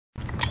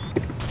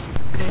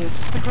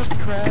It's the Krusty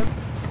Krab.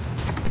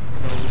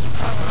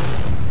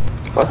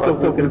 I thought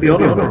we were going to be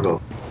on a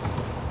roll.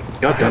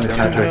 God damn it,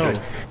 Patrick.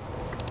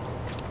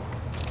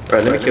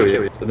 Right, let me kill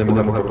you, and then we'll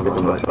have a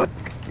proper fight.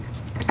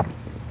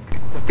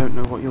 I don't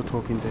know what you're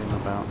talking to him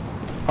about.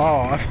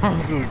 Oh, I thought I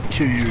was going to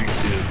kill you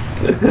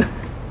again.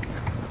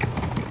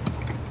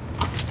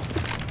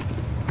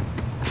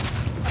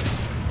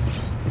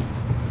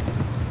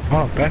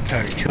 Oh,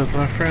 backpack killed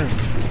my friend.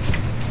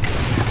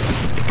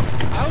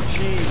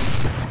 Ouchie!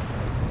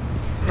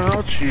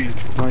 Ouchie.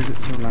 Why is it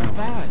so loud?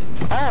 Bad.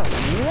 Oh,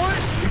 what?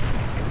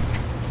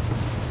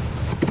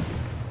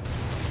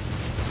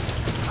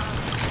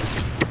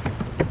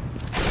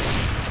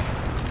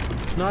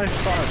 Nice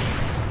fight.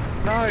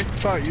 Nice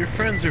fight. Your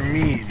friends are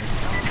mean.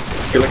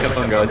 Good luck, have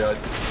fun,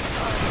 guys.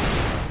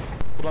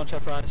 Hold on,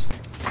 Chef Rice.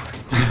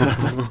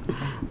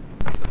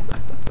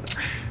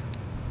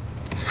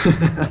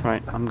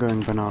 Right, I'm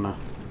going banana.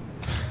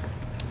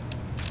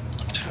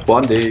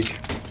 One dig.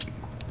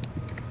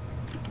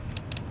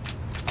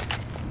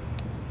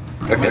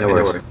 Okay, no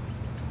worries.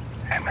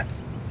 Damn it.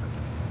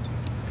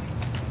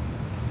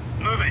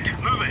 Move it,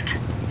 move it.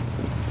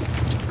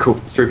 Cool,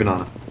 3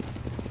 banana.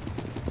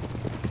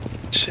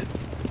 Shit.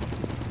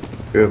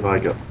 Who have I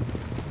got?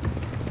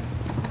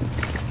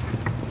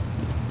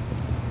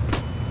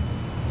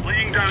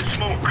 Laying down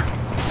smoke.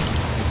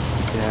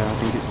 Yeah, I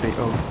think it's B.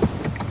 Oh.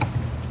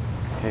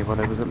 Okay, well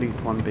there was at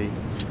least one B.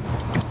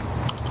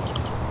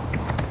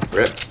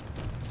 Rip.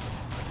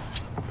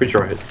 Pretty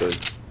sure I hit 2.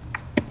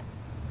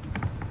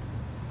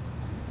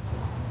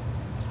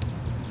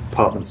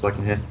 Apartments I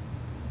can hear.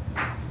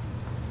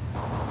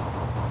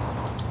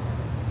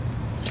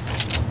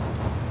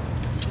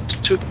 It's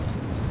 2.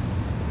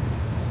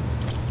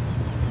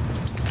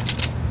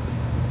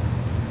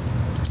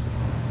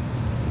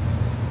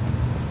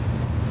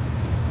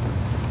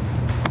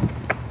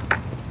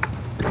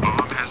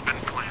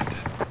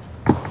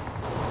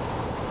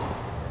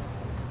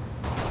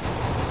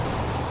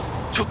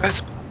 Two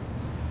guys.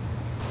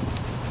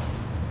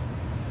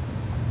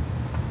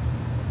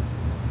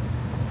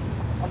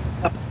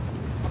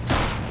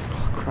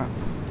 Oh crap.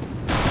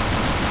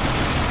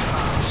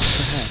 What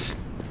the heck?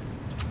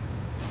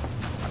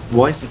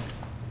 Why is it?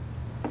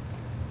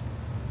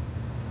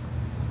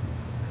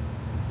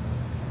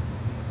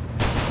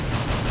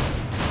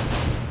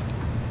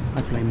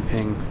 I blame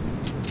ping.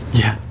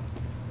 Yeah.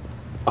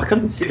 I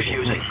couldn't see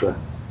the next there.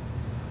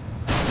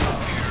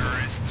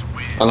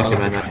 Unlucky,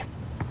 man.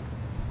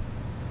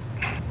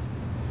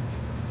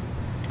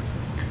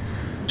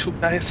 Two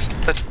guys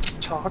that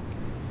talk.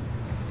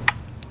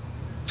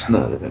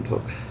 No, they don't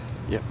talk.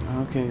 Yep,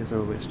 okay,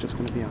 so it's just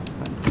gonna be us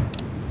then.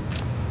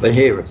 They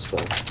hear us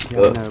though.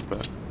 Yeah, I know,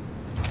 but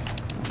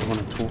I don't want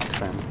to talk to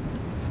them.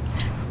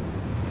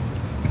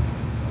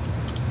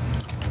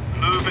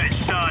 Move it,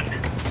 son.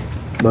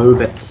 Move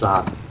it,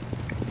 son.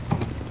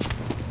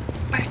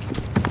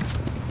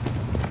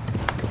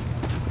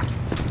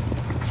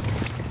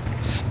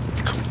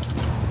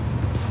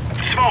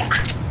 Smoke.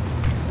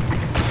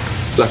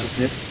 Black is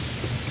mid.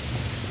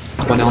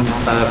 One on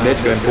mid,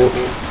 going porch.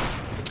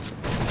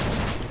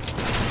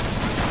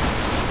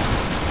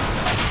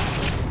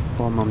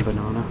 Bomb on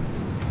banana.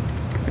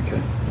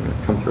 Okay,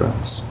 come through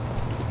us.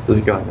 There's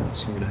a guy now,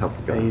 so I'm going to help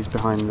the guy. He's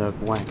behind the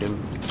wagon.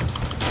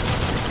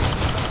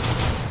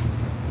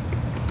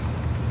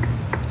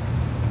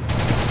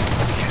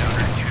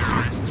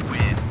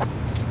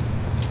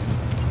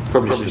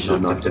 Probably should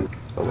have knifed him.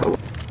 Oh well.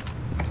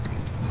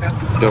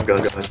 Good job,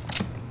 guys.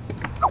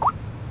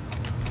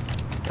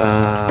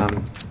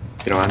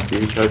 You know,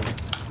 anti-eco.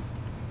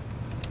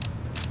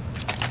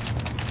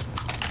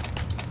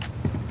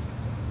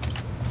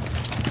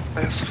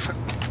 There's a fuck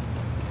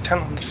 10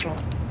 on the floor.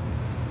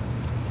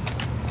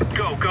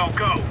 Go, go,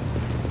 go.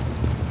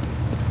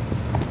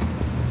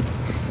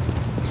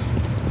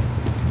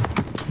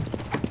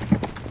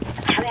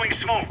 Throwing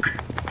smoke.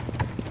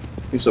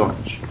 Who's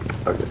orange?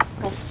 Okay.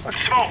 Oh fuck.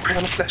 Smoke. I'm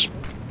gonna flash.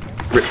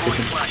 Rip Throwing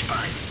chicken.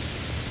 flashbang.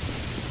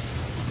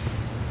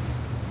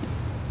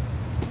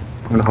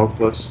 I'm going to hold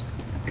close.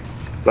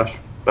 Flash.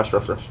 Flash,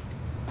 flash, flash.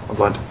 I'm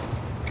blind.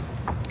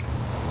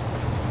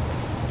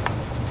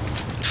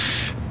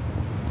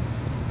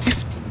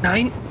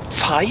 Nine,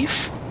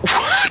 5?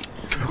 What?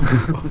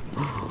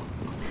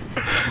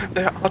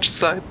 They're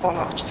outside, all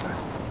outside.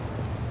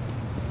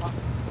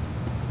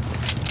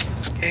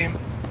 This game,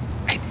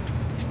 I did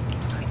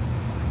 59.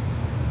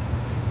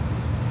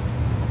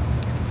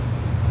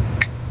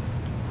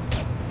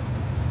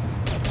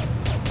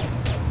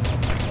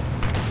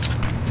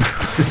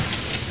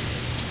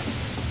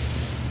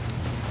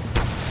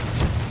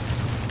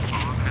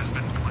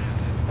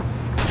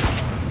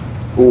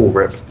 Ooh,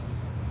 rip.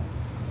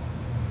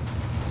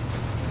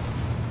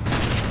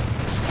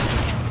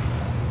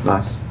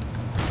 Nice.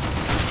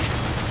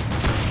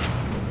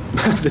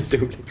 There's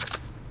still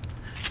kicks.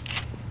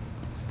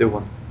 Still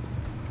one.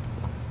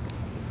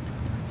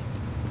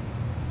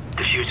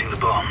 Defusing the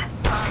bomb.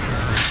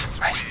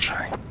 Nice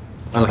try.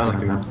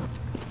 Unlucky, man.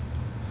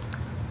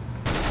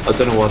 I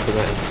don't know why I put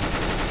that in.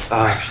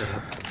 Ah, shut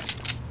up.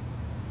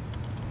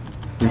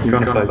 He's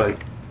trying to fake.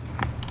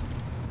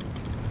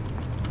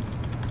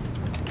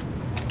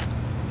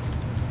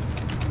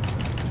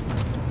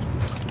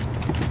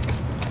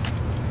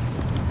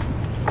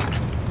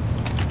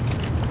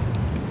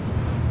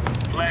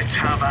 Let's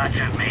have at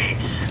it,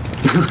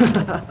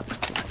 mates.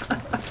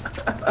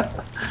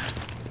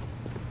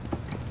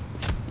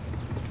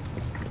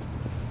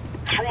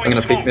 I'm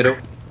gonna peek middle.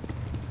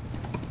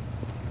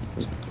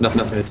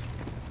 Nothing mid.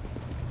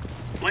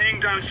 Laying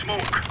down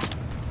smoke.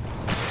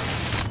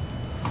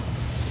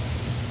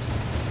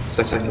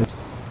 Second.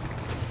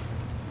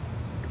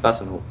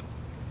 That's an ult.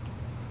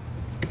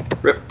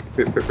 Rip.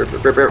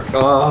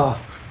 Ah.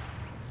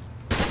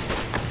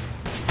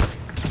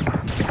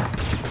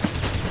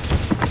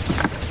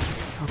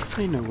 How can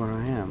they know where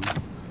I am?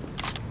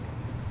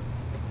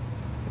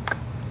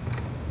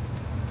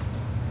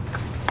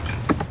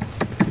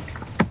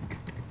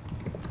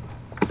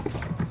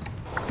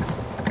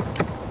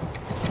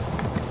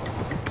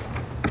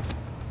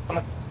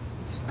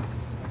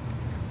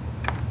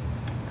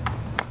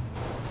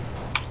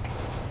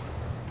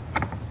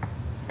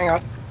 Hang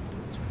on.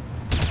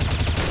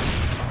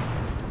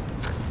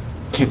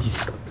 He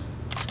sucks.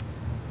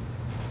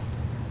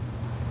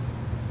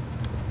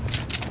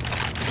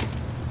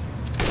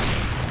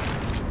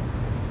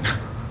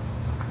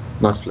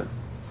 Nice flip.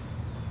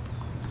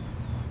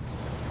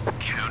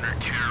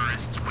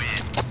 Counter-terrorists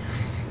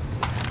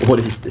win. What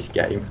is this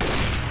game?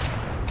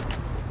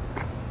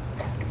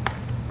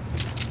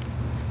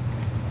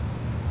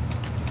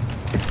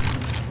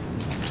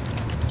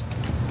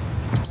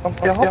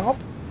 Ja,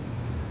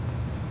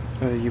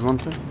 You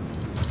want it?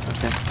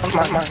 Okay,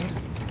 mine.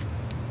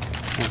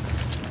 thanks.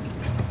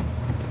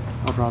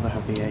 I'd rather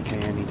have the AK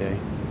any day.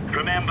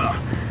 Remember,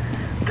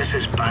 this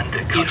is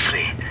bandit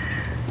country.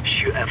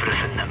 Shoot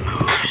everything that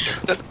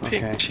moves. That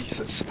ping, Okay.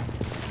 Jesus.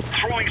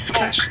 Throwing smoke.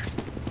 Flash.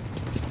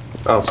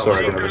 Oh,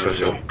 sorry, I never showed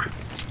you. Smoke.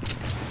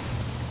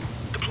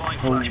 Deploying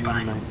Oh,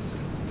 flashbang. nice.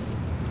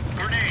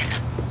 Grenade.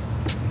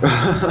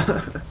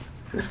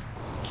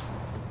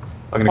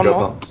 I'm gonna Oh, go no.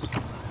 bumps.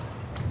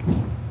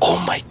 Oh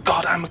my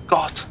god, I'm a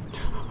god.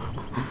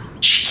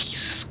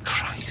 Jesus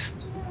Christ.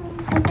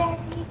 A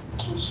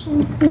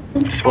verification.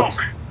 Smoke.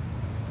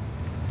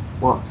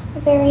 What? A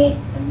very,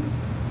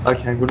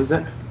 Okay, what is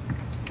it?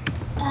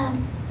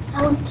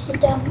 I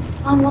wanted,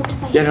 I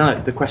wanted my... Yeah,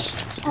 no, the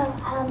questions. Oh,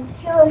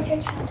 who was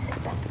your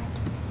childhood best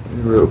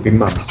friend? It'll be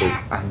Mum, so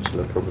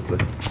Angela probably.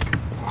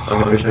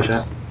 I'm gonna show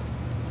that.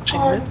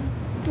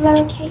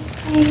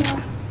 Lowercase name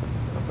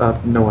or...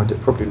 No idea,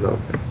 probably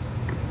lowercase.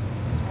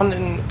 One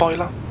in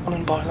boiler.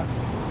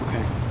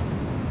 Okay.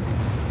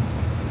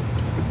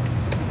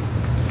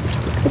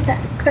 Is that,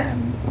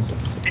 What's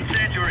that?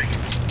 Incendiary.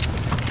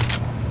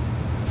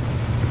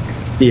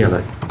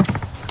 ELA.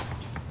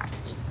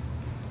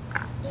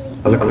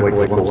 I'll look away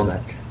for one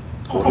sec.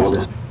 What is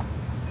it?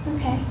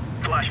 Okay.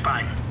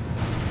 Flashbang.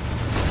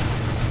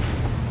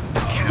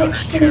 Which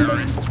city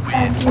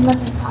did your mother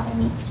and father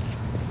meet?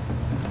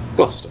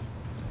 Gloucester.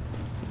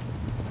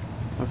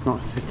 That's not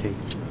a city.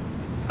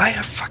 I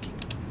have fucking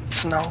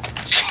snow.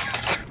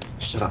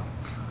 Shut up.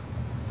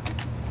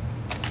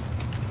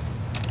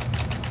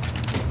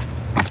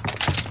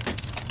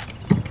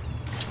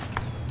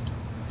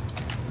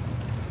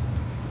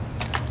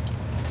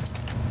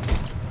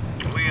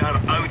 We are out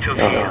of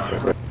Oh,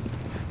 here. no.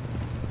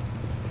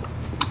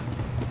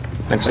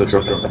 Thanks for the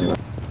drop anyway.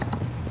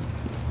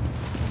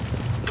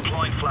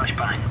 Deploying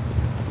flashbang.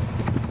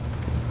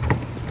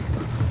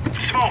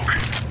 Smoke.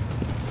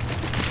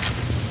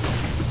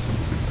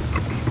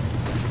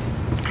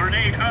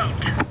 Grenade out.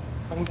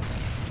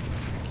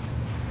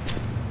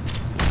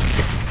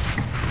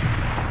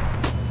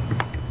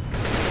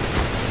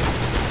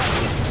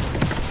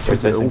 Sorry, All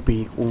Tasty.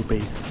 B, all B.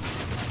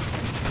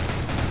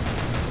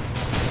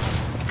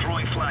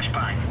 Throwing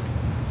flashbang.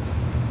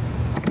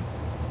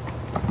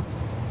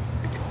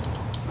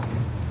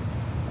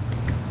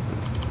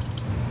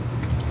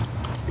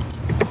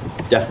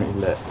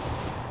 Definitely lit.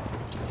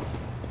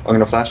 I'm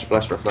gonna flash.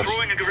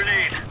 Throwing a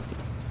grenade.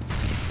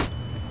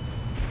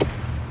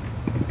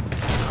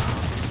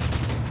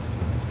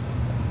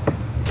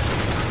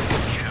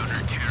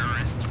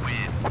 Counter-terrorists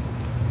win.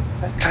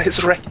 That guy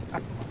is wrecking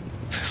up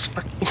this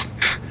fucking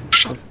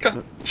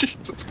shotgun.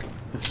 Jesus Christ.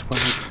 The Swag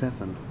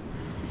 7.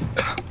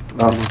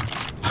 Oh.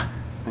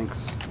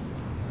 Thanks.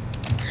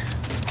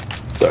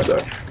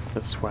 Sorry.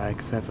 The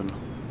Swag 7.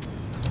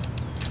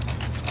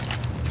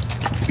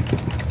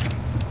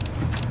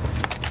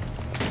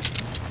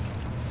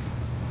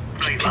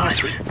 This ping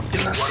is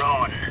ridiculous. We're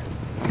on.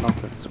 I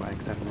love that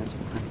Swag 7. It's a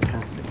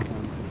fantastic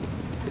gun.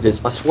 It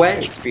is. I swear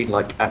it's been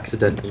like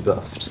accidentally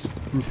buffed.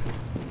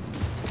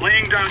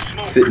 Laying down smoke.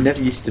 Because it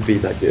never used to be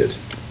that good.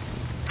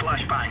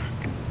 Flashbang.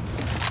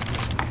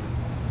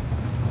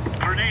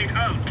 Grenade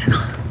out.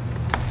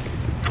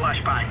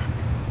 Flashbang.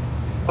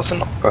 Was an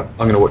Right,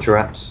 I'm gonna watch your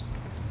apps.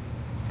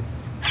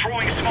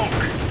 Throwing smoke.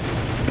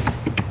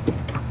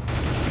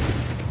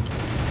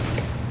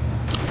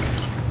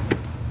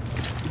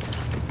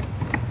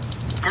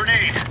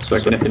 Grenade.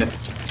 Smoke in it.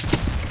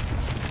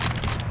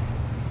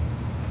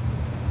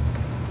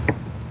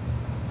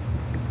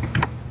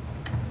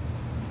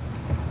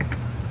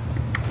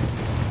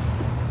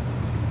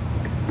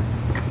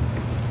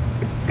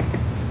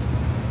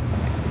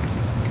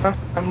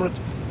 I'm ready.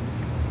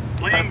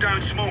 Laying down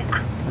smoke.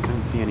 I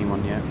don't see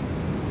anyone yet.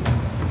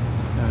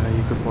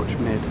 You could watch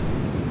mid.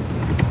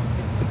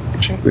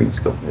 Green's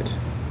got mid.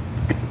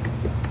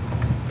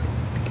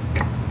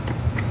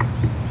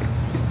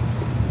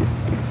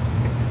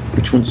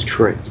 Which one's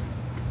tree?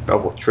 Oh,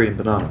 what, tree and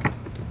banana?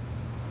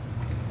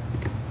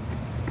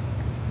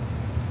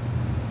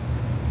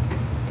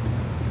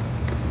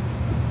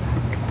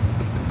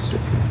 Let's see.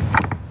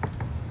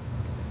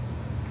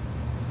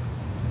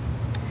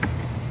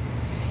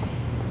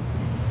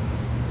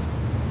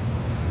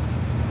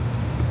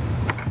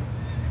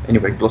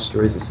 Anyway,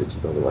 Gloucester is a city,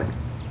 by the way.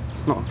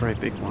 It's not a very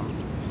big one,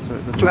 so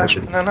it's a Flash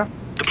little bit- banana.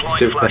 Deploying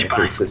Still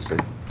technically a flashbang.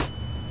 city.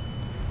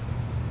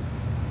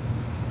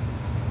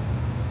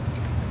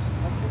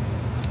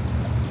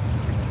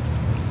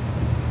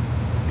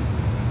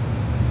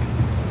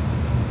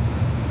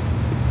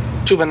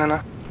 Two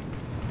banana.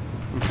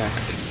 Okay,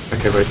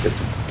 Okay,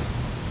 rotating.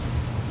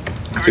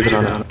 Two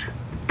banana.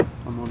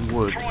 I'm on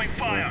wood. Throwing So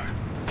fire.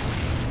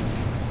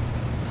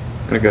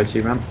 I'm gonna go to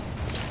you, ramp.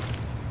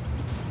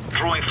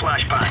 Throwing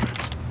flashbang.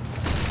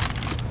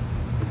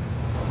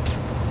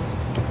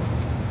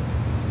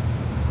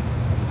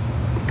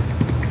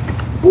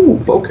 Ooh,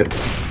 Vulcan.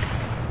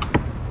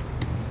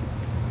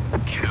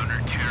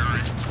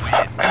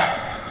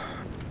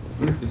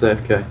 Roof is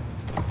AFK.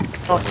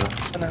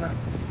 Oh, banana.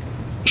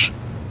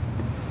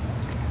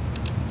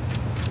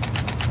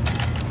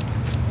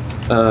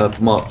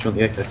 Mark, do you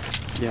want the AK?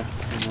 yeah,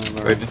 I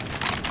know where I am.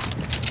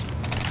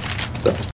 So,